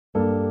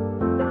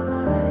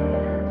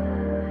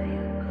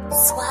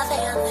Suave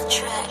on the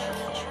track.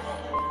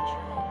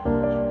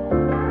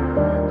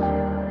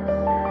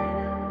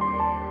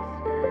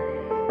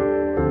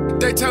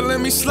 They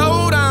telling me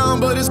slow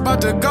down, but it's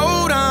about to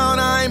go down.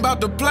 I ain't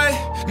about to play.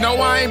 No,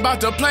 I ain't about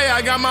to play.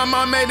 I got my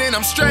mind made and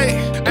I'm straight.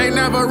 Ain't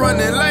never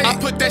running late. I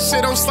put that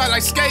shit on slide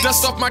like skate.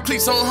 Dust off my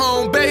cleats on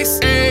home base.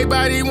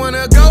 Everybody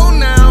wanna go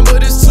now,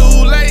 but it's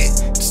too late.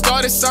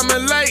 Started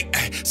something late,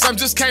 some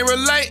just can't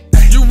relate.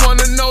 You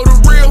wanna know the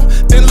real?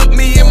 Then look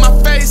me in my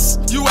face.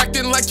 You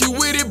acting like you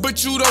with it,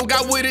 but you don't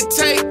got what it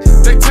take.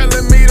 They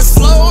telling me to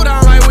slow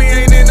down like we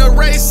ain't in a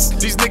race.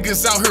 These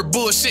niggas out here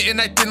bullshitting,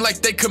 acting like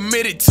they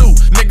committed to.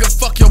 Nigga,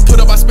 fuck your put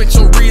up, I spent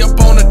your re-up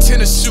on a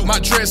tennis shoe. My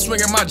dread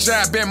swinging, my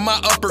jab, and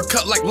my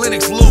uppercut like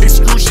Lennox Lou.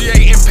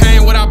 Excruciating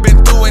pain, what I've been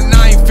through, and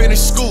I ain't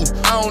finished school.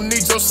 I don't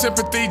need your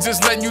sympathy,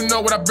 just letting you know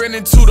what I've been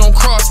into, don't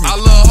cross me. I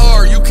love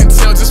hard, you can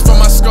tell just from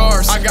my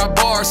scars. I got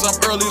bars up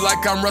early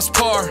like I'm Russ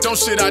Parr. Don't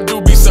shit I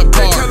do be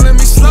subpar. They telling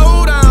me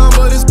slow down,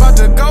 but it's about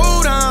to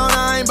go down.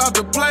 I ain't about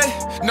to play.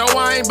 No,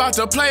 I ain't about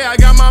to play. I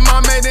got my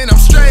mind made and I'm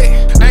straight.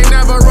 Ain't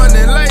never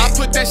running late. I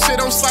put that shit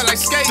on slide like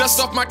skate. Dust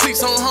off my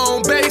cleats on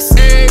home base.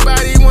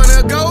 Everybody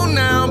wanna go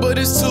now, but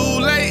it's too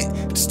late.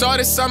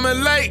 Started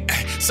something late,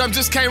 some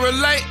just can't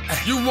relate.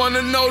 You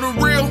wanna know the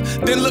real?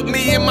 Then look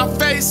me in my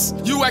face.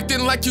 You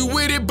acting like you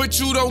with it, but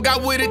you don't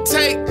got what it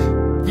take.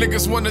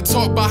 Niggas wanna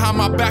talk behind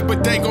my back,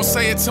 but they gon'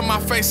 say it to my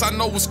face, I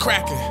know what's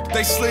cracking.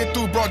 They slid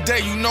through broad day,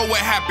 you know what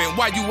happened,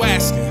 why you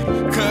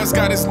asking? Cuz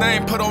got his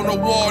name put on the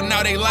wall,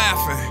 now they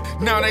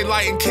laughing. Now they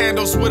lighting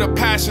candles with a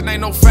passion,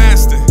 ain't no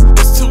fasting.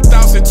 It's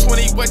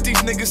 2020, but these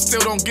niggas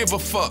still don't give a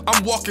fuck.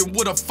 I'm walking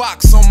with a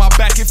fox on my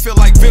back, it feel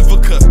like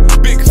Vivica.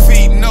 Big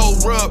feet, no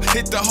rub,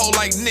 hit the hole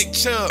like Nick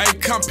Chubb. Hey,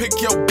 come pick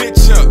your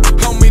bitch up,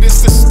 homie,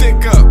 this the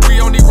stick up. We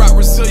only rock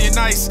Brazilian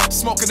ice,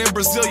 smoking in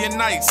Brazilian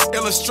nights.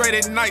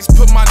 Illustrated nights,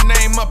 put my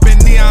name up in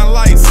neon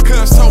lights.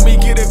 Cuz told me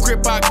get a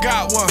grip, I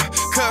got one.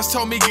 Cuz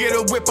told me get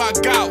a whip, I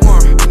got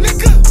one.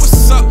 Nigga,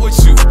 what's up with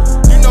you?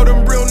 You know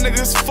them real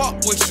niggas fuck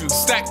with you.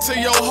 Stack to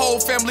your whole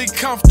family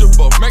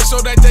comfortable. Make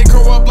sure that they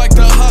grow up like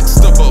the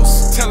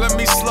Huxtables. Telling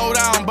me slow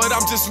down, but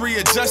I'm just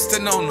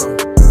readjusting on them.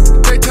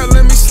 They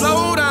telling me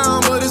slow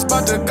down, but it's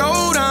about to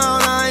go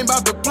down. I ain't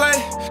about to play.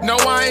 No,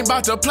 I ain't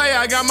about to play.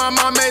 I got my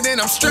mind made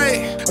and I'm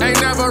straight. Ain't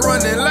never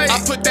running late. I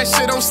put that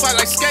shit on slide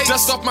like skate.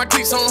 Dust off my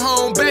cleats on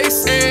home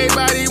base.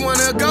 Everybody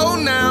wanna go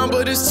now,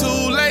 but it's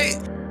too late.